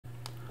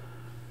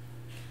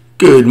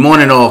Good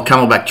morning all,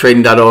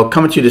 CamelbackTrading.org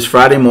coming to you this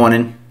Friday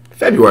morning,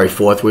 February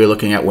 4th. We're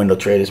looking at Window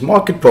Traders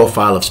market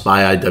profile of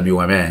SPY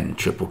IWMN,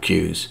 triple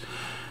Qs.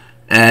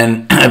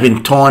 And I've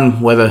been torn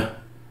whether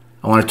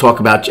I want to talk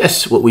about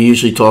just what we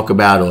usually talk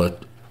about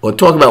or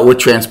talk about what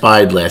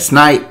transpired last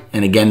night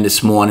and again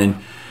this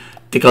morning. I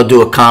think I'll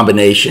do a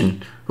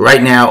combination.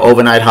 Right now,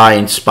 overnight high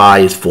in SPY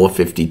is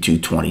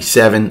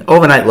 452.27.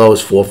 Overnight low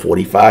is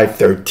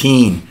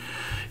 445.13.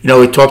 You know,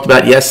 we talked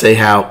about yesterday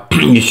how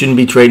you shouldn't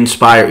be trading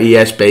SPY or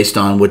ES based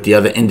on what the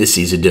other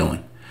indices are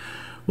doing.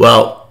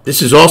 Well,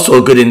 this is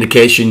also a good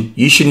indication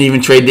you shouldn't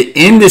even trade the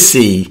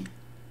indice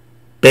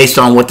based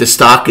on what the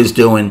stock is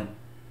doing,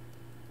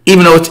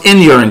 even though it's in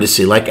your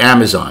indice, like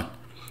Amazon.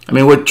 I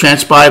mean, what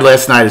transpired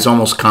last night is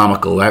almost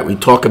comical, right? We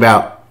talk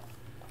about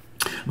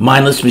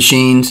mindless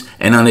machines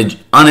and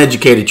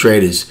uneducated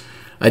traders.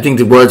 I think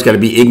the word's got to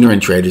be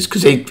ignorant traders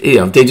because they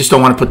just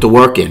don't want to put the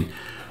work in.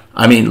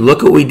 I mean,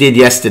 look what we did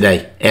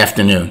yesterday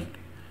afternoon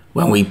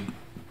when we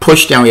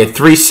pushed down. We had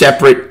three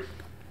separate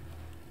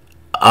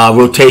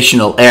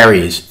rotational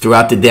areas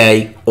throughout the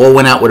day. All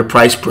went out with a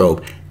price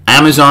probe.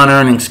 Amazon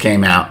earnings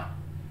came out.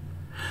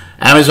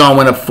 Amazon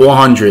went up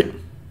 400.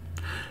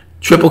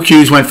 Triple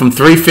Qs went from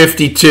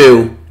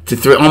 352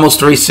 to almost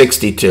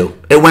 362.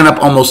 It went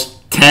up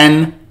almost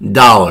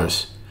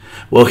 $10.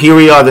 Well, here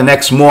we are the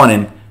next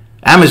morning.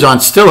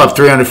 Amazon's still up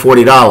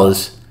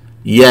 $340,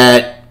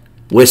 yet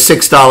we're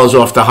 $6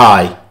 off the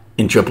high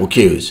in triple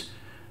Qs.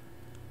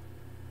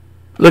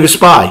 Look at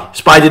SPY.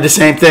 SPY did the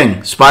same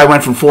thing. SPY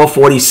went from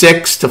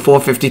 446 to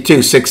 452,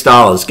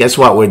 $6. Guess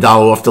what? We're $1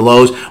 off the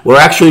lows. We're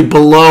actually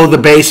below the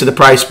base of the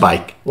price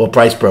spike or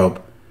price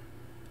probe.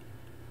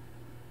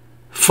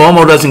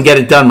 FOMO doesn't get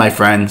it done, my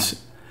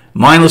friends.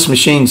 Mindless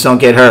machines don't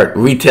get hurt.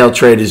 Retail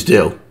traders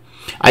do.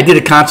 I did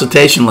a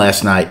consultation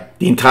last night.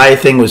 The entire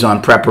thing was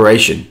on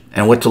preparation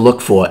and what to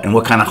look for and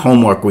what kind of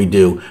homework we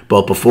do,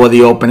 both before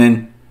the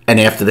opening and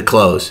after the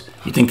close.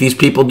 You think these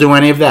people do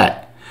any of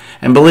that?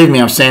 And believe me,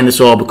 I'm saying this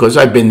all because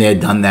I've been there,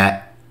 done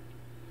that.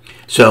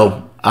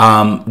 So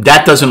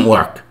that doesn't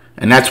work.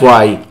 And that's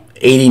why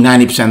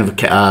 80-90%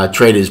 of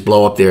traders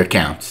blow up their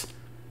accounts.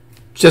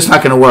 It's just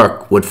not going to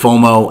work with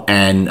FOMO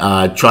and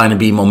trying to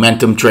be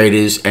momentum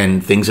traders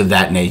and things of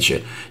that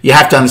nature. You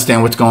have to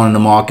understand what's going on in the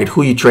market,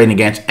 who you're trading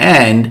against,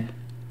 and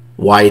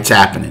why it's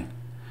happening.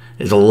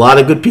 There's a lot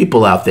of good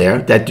people out there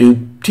that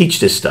do teach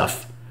this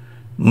stuff.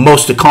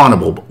 Most are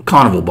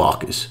carnival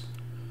barkers.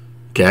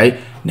 Okay?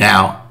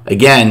 Now,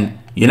 again,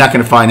 you're not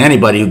going to find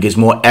anybody who gives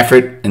more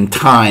effort and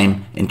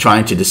time in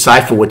trying to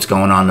decipher what's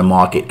going on in the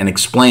market and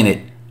explain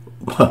it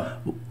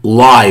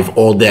live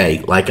all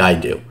day like I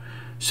do.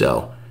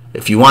 So,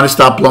 if you want to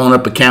stop blowing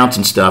up accounts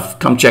and stuff,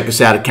 come check us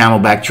out at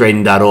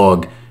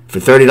CamelbackTrading.org for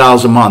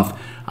 $30 a month.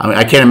 I mean,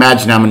 I can't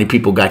imagine how many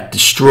people got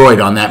destroyed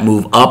on that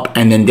move up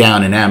and then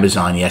down in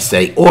Amazon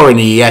yesterday, or in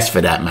ES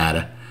for that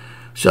matter.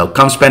 So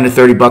come spend the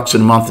 $30 a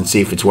month and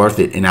see if it's worth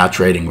it in our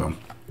trading room.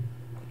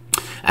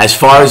 As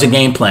far as a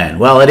game plan,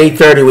 well, at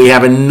 8:30 we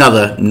have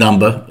another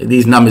number.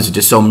 These numbers are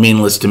just so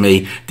meaningless to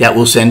me that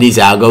will send these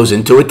algos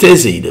into a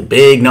tizzy, the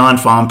big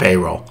non-farm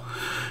payroll.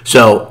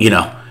 So, you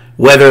know,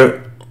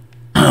 whatever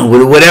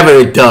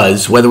it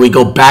does, whether we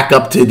go back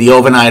up to the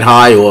overnight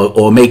high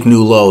or make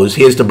new lows,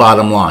 here's the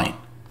bottom line.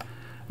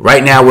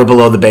 Right now we're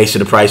below the base of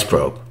the price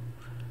probe.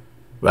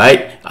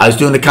 Right? I was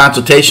doing the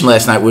consultation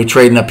last night. We were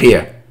trading up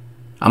here.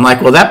 I'm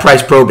like, well, that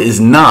price probe is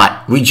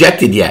not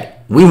rejected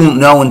yet. We won't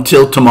know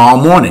until tomorrow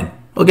morning.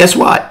 Well, guess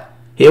what?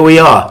 Here we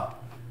are,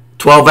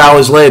 12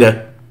 hours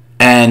later,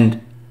 and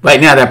right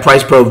now that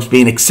price probe is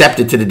being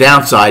accepted to the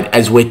downside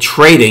as we're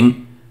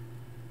trading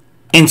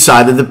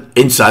inside of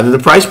the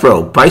price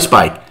probe, price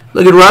spike.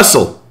 Look at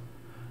Russell.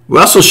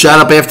 Russell shot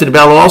up after the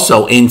bell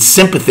also in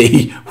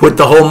sympathy with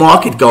the whole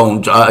market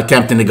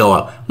attempting to go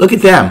up. Look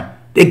at them.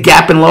 They're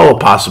gapping lower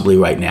possibly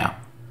right now.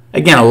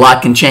 Again, a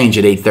lot can change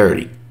at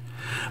 8:30.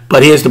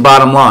 But here's the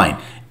bottom line.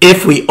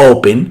 If we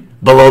open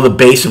below the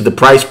base of the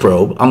price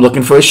probe, I'm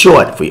looking for a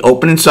short. If we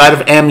open inside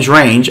of M's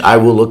range, I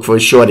will look for a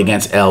short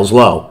against L's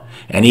low.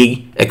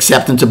 Any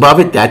acceptance above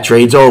it, that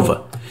trade's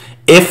over.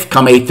 If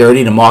come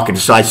 8:30 the market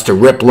decides to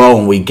rip low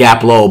and we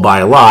gap low by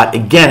a lot,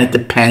 again, it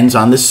depends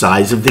on the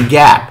size of the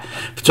gap.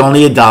 If it's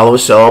only $1 or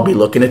so, I'll be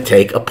looking to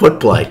take a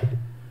put play.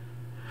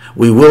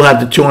 We will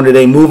have the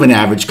 200-day moving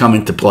average come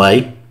into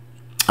play.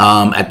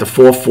 At the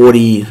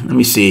 440, let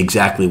me see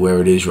exactly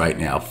where it is right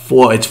now.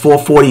 It's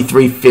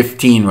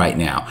 443.15 right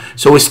now.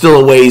 So we're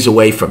still a ways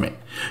away from it.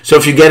 So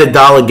if you get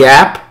 $1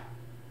 gap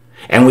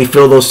and we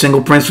fill those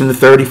single prints from the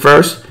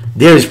 31st,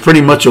 there is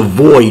pretty much a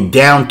void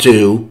down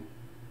to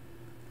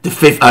the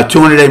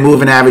 200-day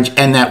moving average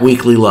and that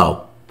weekly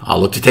low. I'll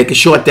look to take a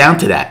short down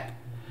to that.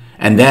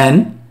 And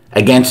then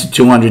against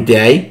the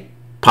 200-day,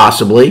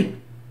 possibly,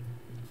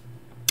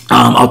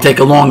 I'll take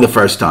a long the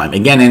first time.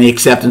 Again, any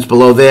acceptance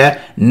below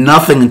there,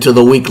 nothing until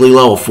the weekly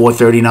low of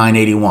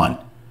 439.81.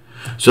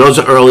 So those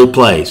are early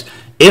plays.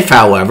 If,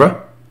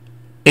 however,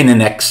 in the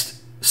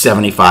next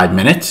 75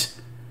 minutes,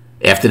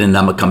 after the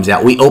number comes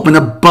out, we open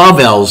above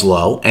L's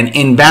low and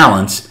in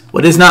balance,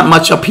 well, there's not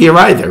much up here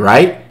either,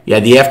 right? You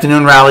had the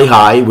afternoon rally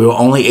high. We were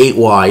only 8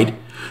 wide.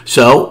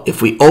 So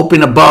if we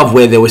open above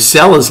where there were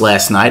sellers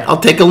last night, I'll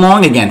take a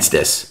long against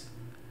this.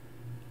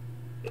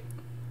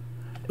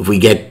 If we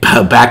get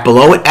back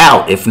below it,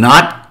 out. If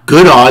not,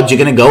 good odds you're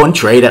going to go and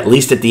trade at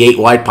least at the 8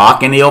 wide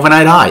POC and the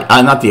overnight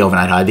high. Not the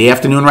overnight high, the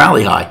afternoon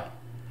rally high.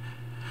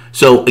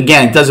 So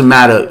again, it doesn't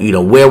matter,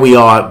 where we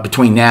are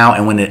between now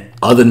and when the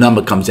other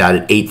number comes out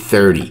at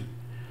 8:30.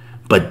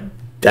 But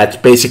that's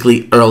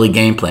basically early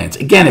game plans.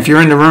 Again, if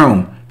you're in the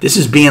room, this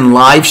is being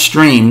live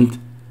streamed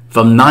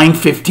from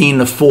 9:15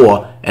 to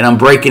 4, and I'm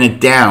breaking it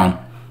down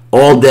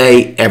all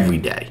day, every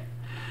day.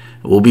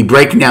 We'll be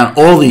breaking down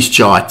all these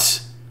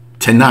charts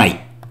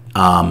tonight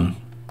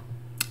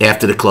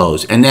after the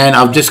close. And then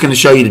I'm just going to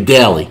show you the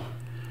daily.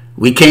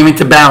 We came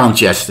into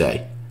balance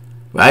yesterday,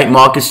 right?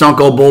 Markets don't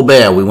go bull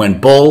bear. We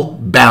went bull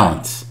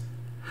balance.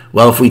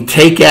 Well, if we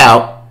take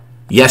out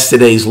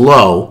yesterday's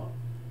low,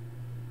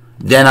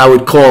 then I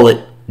would call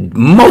it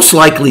most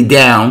likely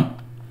down,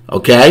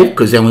 okay?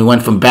 Because then we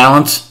went from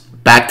balance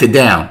back to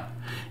down.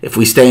 If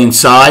we stay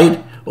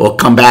inside or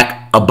come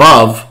back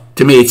above,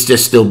 to me it's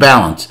just still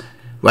balance.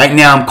 Right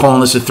now I'm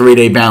calling this a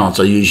 3-day balance.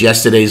 I'll use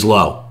yesterday's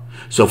low.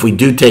 So if we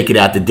do take it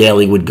out, the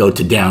daily would go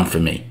to down for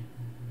me.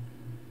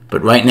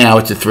 But right now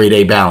it's a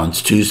 3-day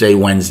balance. Tuesday,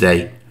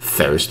 Wednesday,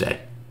 Thursday.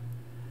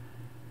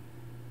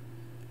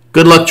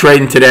 Good luck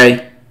trading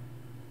today.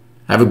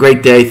 Have a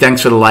great day.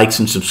 Thanks for the likes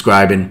and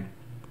subscribing.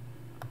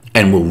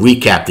 And we'll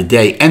recap the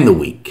day and the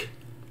week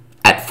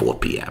at 4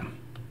 p.m.